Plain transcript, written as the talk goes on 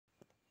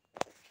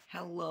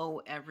Hello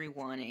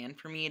everyone, and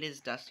for me it is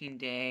dusting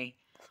day,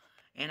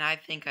 and I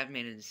think I've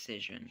made a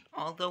decision.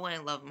 Although I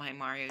love my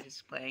Mario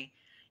display,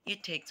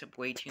 it takes up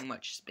way too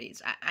much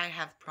space. I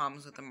have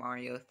problems with the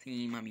Mario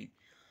theme.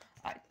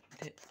 I,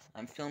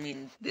 I'm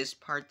filming this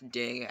part the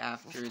day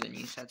after the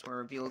new sets were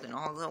revealed, and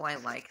although I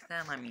like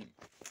them,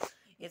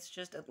 it's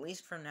just, at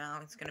least for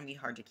now, it's gonna be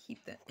hard to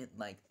keep it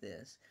like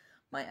this.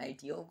 My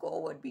ideal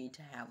goal would be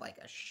to have, like,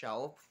 a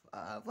shelf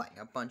of, like,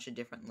 a bunch of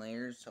different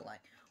layers, so, like,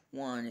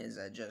 one is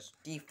a just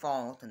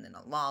default, and then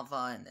a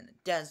lava, and then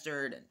a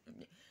desert,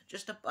 and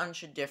just a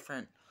bunch of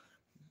different,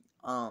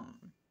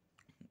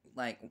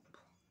 like,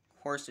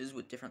 horses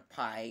with different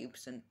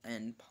pipes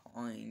and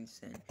points,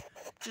 and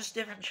just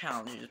different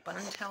challenges. But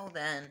until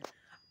then,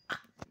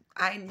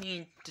 I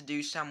need to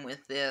do some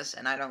with this,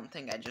 and I don't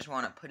think I just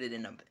want to put it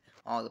in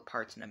all the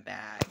parts in a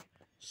bag.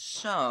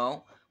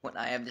 So, what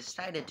I have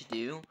decided to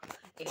do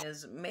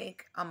is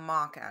make a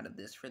mock out of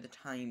this for the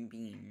time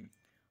being.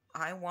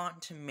 I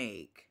want to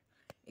make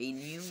a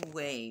new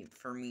way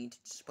for me to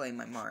display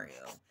my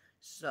Mario.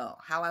 So,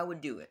 how I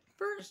would do it.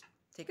 First,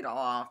 take it all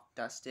off,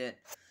 dust it.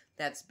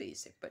 That's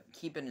basic, but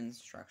keep it in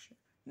structure.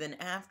 Then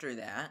after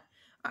that,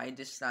 I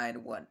decide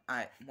what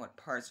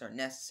parts are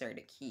necessary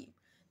to keep.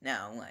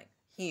 Now, like,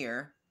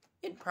 here,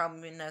 it'd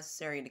probably be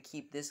necessary to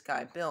keep this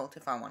guy built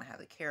if I want to have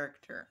the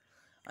character.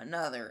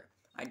 Another,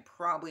 I'd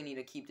probably need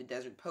to keep the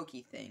Desert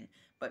Pokey thing,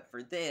 but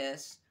for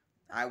this,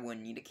 I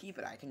wouldn't need to keep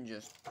it. I can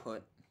just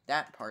put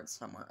that part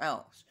somewhere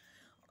else.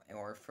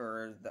 Or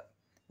for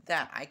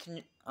I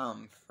can,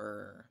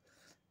 for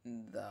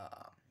the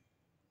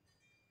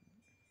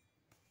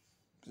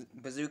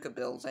bazooka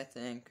builds, I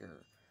think,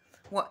 or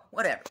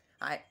whatever.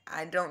 I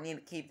don't need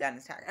to keep that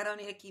intact. I don't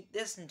need to keep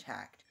this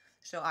intact.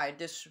 So I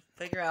just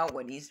figure out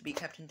what needs to be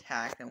kept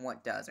intact and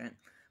what doesn't,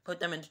 put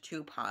them into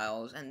two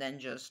piles, and then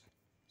just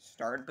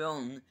start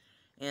building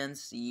and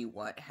see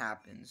what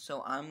happens.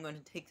 So I'm going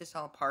to take this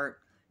all apart,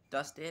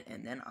 dust it,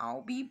 and then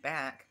I'll be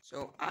back.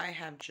 So I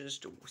have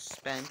just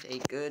spent a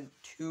good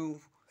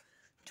two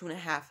and a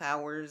half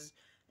hours,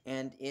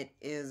 and it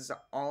is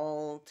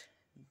all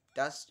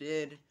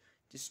dusted,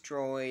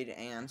 destroyed,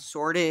 and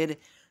sorted.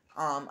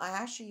 I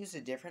actually use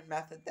a different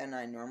method than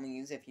I normally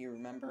use. If you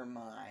remember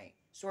my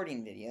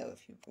sorting video,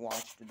 if you've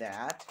watched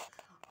that,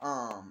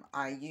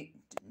 I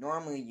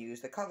normally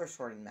use the color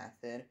sorting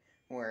method,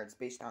 where it's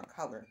based on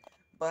color.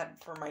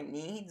 But for my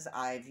needs,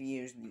 I've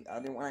used the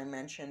other one I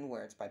mentioned,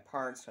 where it's by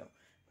parts. So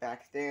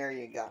back there,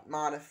 you got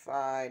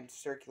modified,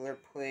 circular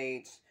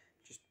plates,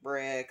 just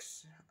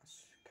bricks,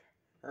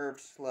 curved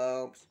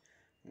slopes,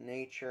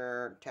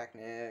 nature,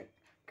 technic,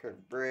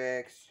 curved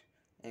bricks,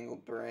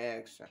 angled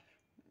bricks,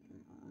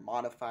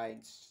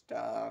 modified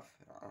stuff,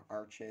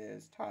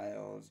 arches,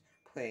 tiles,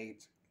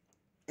 plates,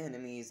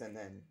 enemies, and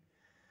then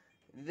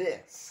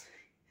this,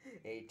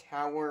 a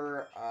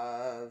tower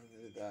of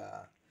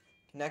the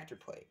connector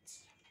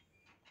plates.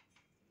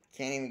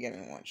 Can't even get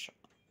in one shot.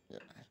 Yeah.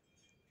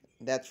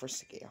 That's for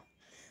scale.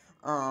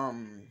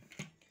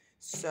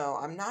 So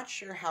I'm not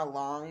sure how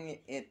long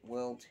it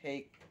will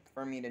take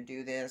for me to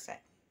do this.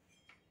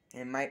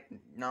 I might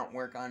not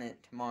work on it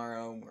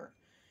tomorrow or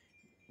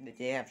the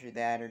day after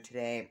that or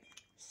today.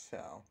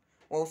 So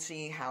we'll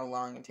see how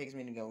long it takes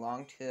me to get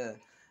along to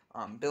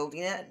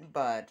building it.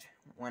 But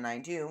when I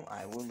do,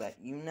 I will let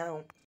you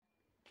know.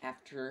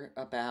 After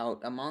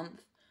about a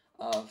month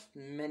of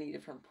many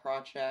different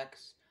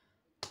projects,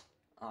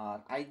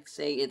 I'd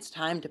say it's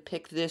time to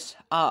pick this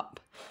up.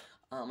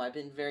 I've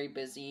been very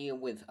busy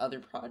with other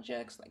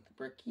projects like the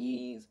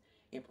Brickies,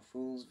 April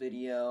Fool's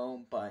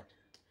video, but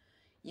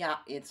yeah,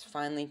 it's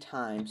finally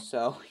time.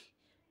 So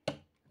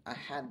I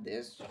had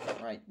this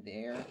right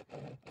there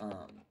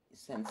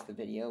since the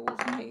video was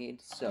made,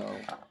 so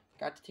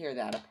got to tear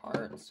that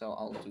apart, so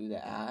I'll do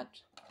that.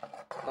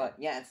 But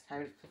yeah, it's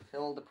time to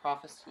fulfill the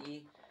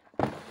prophecy.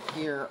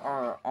 Here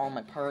are all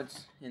my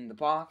parts in the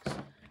box.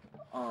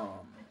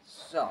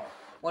 So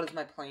what is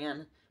my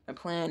plan? My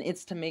plan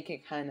is to make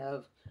it kind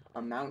of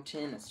a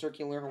mountain, a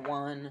circular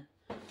one.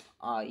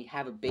 You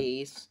have a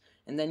base,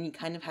 and then you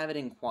kind of have it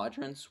in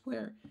quadrants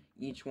where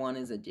each one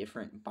is a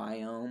different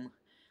biome.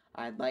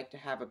 I'd like to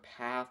have a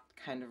path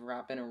kind of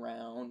wrapping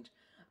around.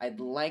 I'd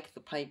like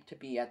the pipe to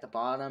be at the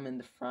bottom, in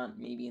the front,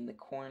 maybe in the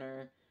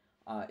corner.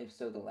 If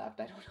so, the left.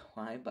 I don't know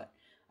why, but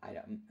I'd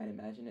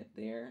imagine it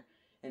there.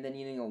 And then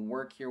you need to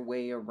work your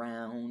way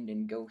around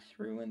and go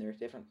through, and there's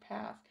different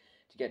paths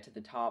to get to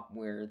the top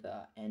where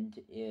the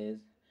end is.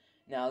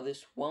 Now,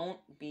 this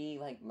won't be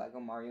like Lego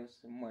Mario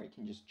Sim where you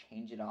can just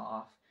change it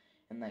off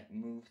and like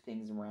move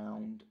things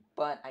around,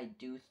 but I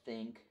do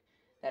think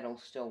that'll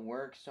still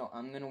work, so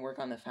I'm gonna work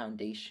on the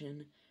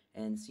foundation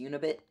and see you in a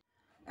bit.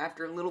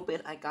 After a little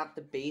bit, I got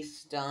the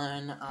base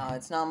done.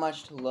 It's not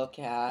much to look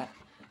at.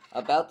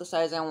 About the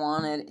size I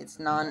wanted. It's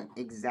not an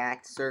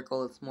exact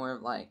circle, it's more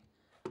of like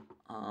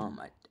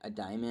a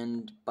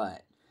diamond,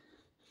 but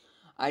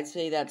I'd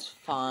say that's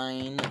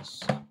fine.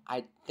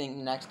 I think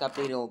next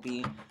update will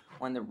be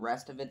when the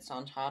rest of it's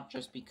on top,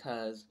 just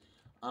because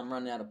I'm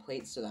running out of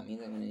plates, so that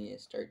means I'm going to need to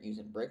start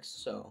using bricks,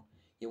 so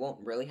you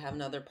won't really have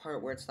another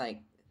part where it's like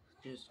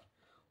just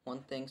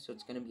one thing, so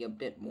it's going to be a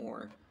bit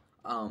more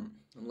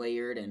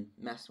layered and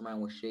mess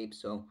around with shapes.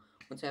 So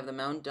once I have the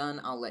mound done,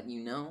 I'll let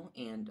you know,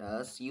 and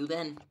see you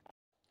then.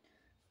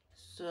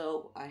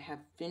 So I have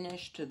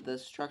finished the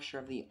structure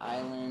of the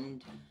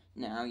island.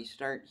 Now you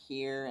start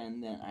here,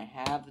 and then I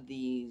have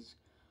these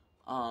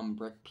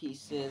brick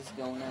pieces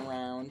going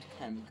around,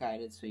 kind of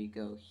guided. So you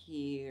go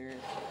here,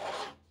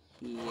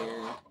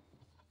 here,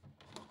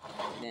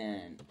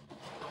 then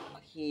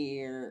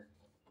here,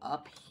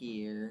 up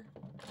here,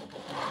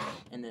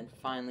 and then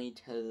finally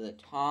to the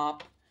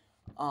top.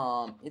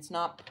 It's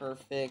not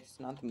perfect, it's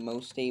not the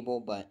most stable,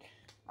 but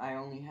I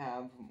don't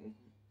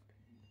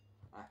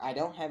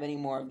have any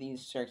more of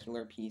these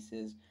circular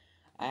pieces.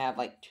 I have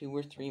like 2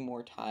 or 3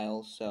 more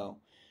tiles, so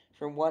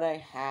for what I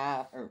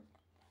have, or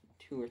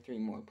 2 or 3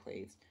 more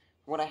plates,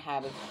 what I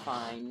have is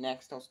fine.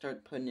 Next, I'll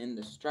start putting in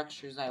the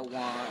structures I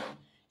want,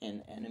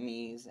 and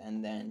enemies,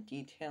 and then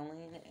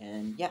detailing,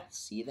 and yeah,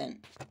 see you then.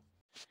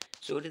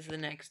 So it is the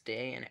next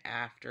day, and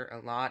after a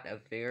lot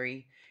of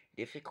very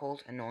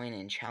difficult, annoying,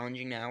 and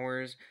challenging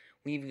hours,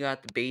 we've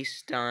got the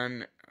base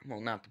done.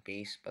 Well, not the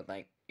base, but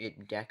like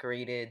it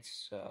decorated.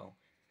 So,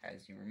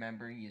 as you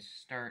remember, you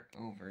start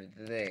over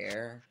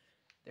there.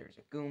 There's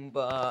a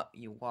Goomba.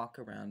 You walk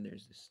around.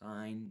 There's the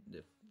sign,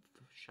 the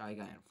Shy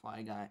Guy and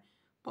Fly Guy,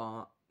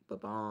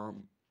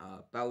 Bomb,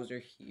 Bowser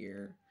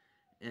here,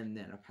 and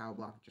then a power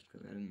block just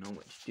because I didn't know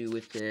what to do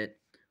with it.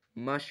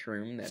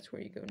 Mushroom. That's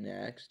where you go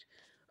next.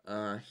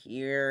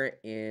 Here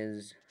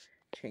is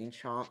Chain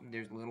Chomp.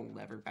 There's a little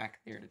lever back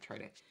there to try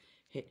to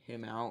hit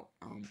him out.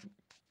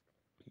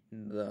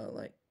 The,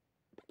 like,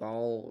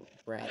 ball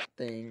rat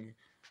thing.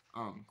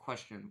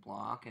 Question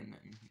block, and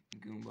then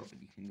Goomba,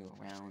 but you can go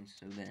around.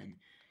 So then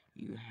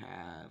you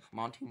have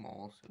Monty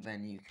Mole, so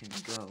then you can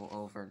go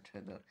over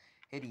to the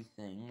hitty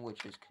thing,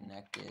 which is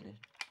connected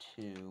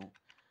to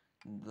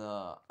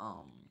the,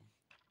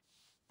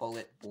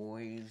 Bullet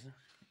Boys.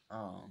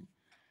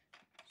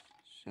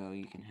 So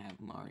you can have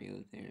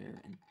Mario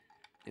there, and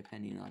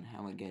depending on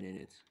how I get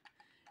it,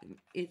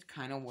 it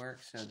kind of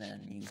works. So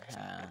then you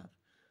have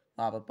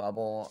Lava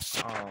Bubble,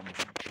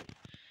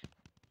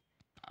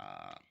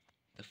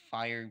 the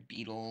Fire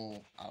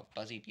Beetle,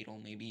 Buzzy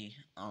Beetle maybe.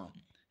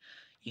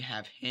 You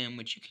have him,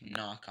 which you can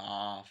knock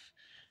off.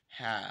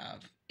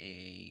 Have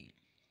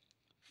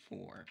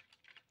for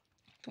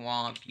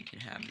Thwomp, you can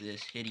have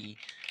this Hitty.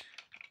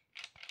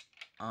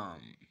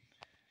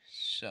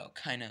 So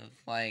kind of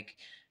like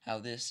how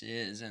this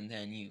is, and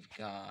then you've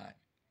got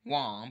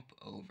Womp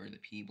over the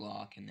P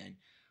block, and then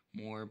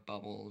more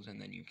bubbles, and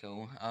then you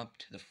go up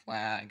to the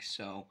flag.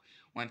 So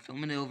when I'm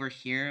filming it over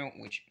here,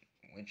 which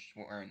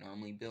where I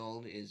normally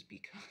build, is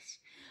because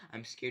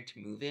I'm scared to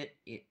move it.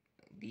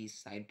 These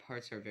side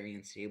parts are very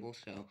unstable,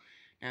 so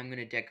now I'm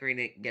gonna decorate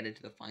it, get it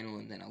to the final,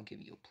 and then I'll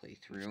give you a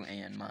playthrough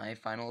and my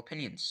final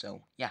opinion.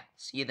 So yeah,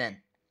 see you then.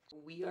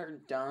 We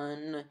are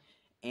done,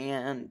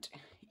 and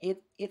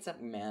it's a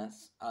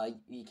mess.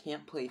 You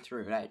can't play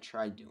through it. I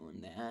tried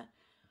doing that.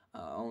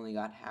 Only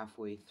got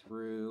halfway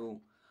through.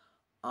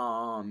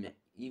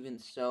 Even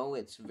so,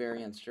 it's very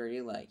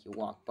unsturdy. Like, you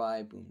walk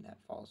by, boom, that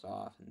falls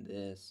off, and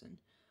this, and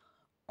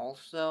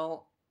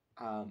also,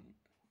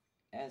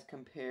 as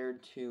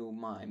compared to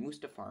my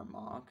Mustafar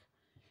mock,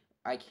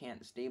 I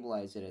can't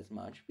stabilize it as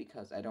much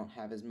because I don't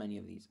have as many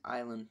of these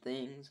island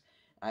things.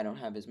 I don't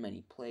have as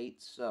many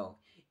plates, so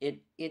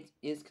it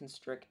is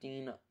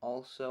constricting.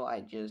 Also,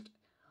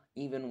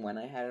 even when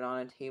I had it on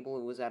a table,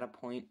 it was at a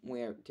point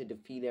where to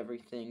defeat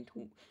everything,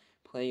 to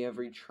play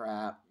every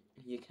trap,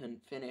 you can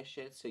finish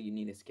it, so you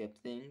need to skip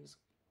things.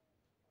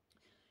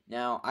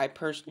 Now, I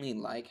personally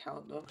like how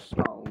it looks,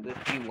 so I'll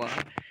lift you up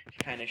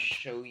to kind of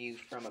show you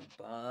from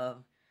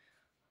above.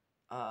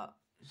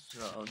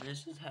 So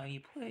this is how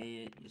you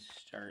play it. You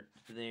start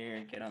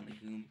there, get on the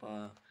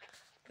Goomba,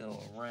 go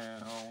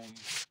around.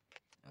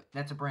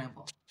 That's a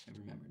bramble, I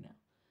remember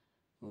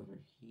now. Over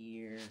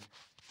here,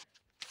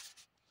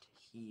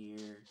 to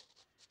here,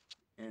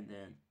 and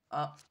then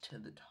up to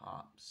the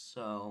top.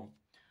 So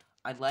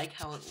I like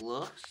how it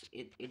looks.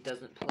 It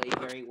doesn't play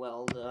very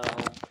well though.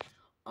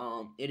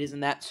 It isn't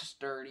that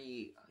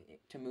sturdy.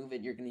 To move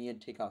it, you're gonna need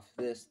to take off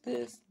this.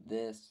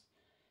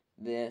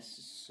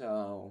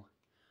 So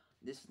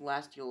this is the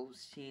last you'll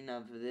seen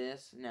of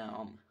this.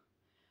 Now,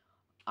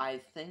 I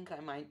think I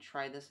might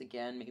try this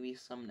again, maybe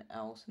something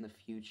else in the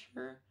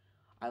future.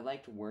 I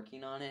liked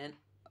working on it.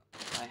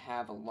 I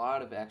have a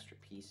lot of extra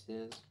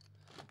pieces.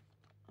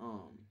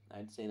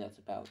 I'd say that's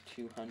about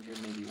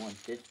 200, maybe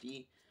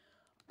 150.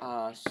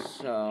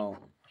 So,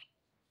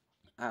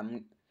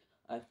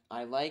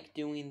 I like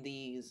doing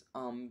these,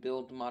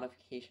 build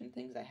modification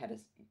things.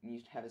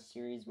 Used to have a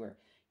series where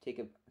take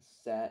a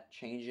set,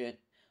 change it.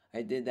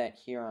 I did that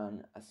here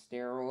on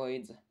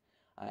steroids.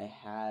 I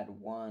had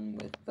one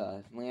with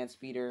the land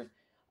speeder.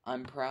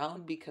 I'm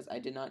proud because I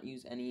did not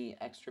use any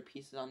extra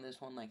pieces on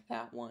this one like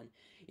that one.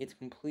 It's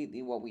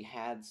completely what we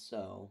had,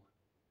 so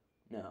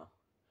no,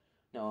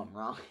 I'm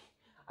wrong.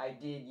 I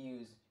did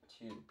use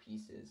 2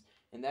 pieces,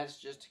 and that's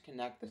just to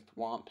connect the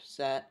Thwomp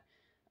set.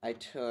 I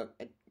took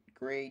a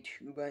gray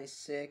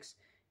 2x6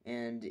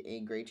 and a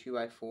gray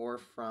 2x4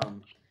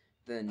 from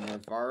the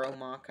Navarro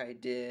mock I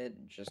did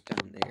just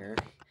down there.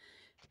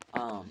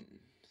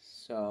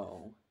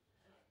 So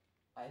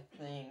I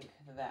think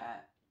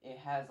that it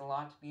has a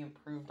lot to be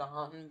improved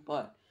on,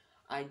 but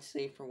I'd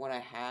say for what I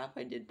have,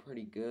 I did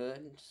pretty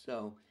good.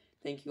 So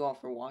thank you all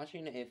for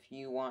watching. If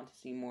you want to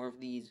see more of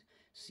these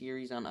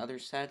series on other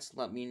sets,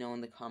 let me know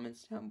in the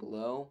comments down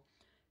below.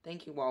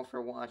 Thank you all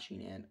for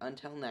watching, and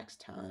until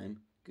next time,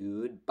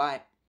 goodbye.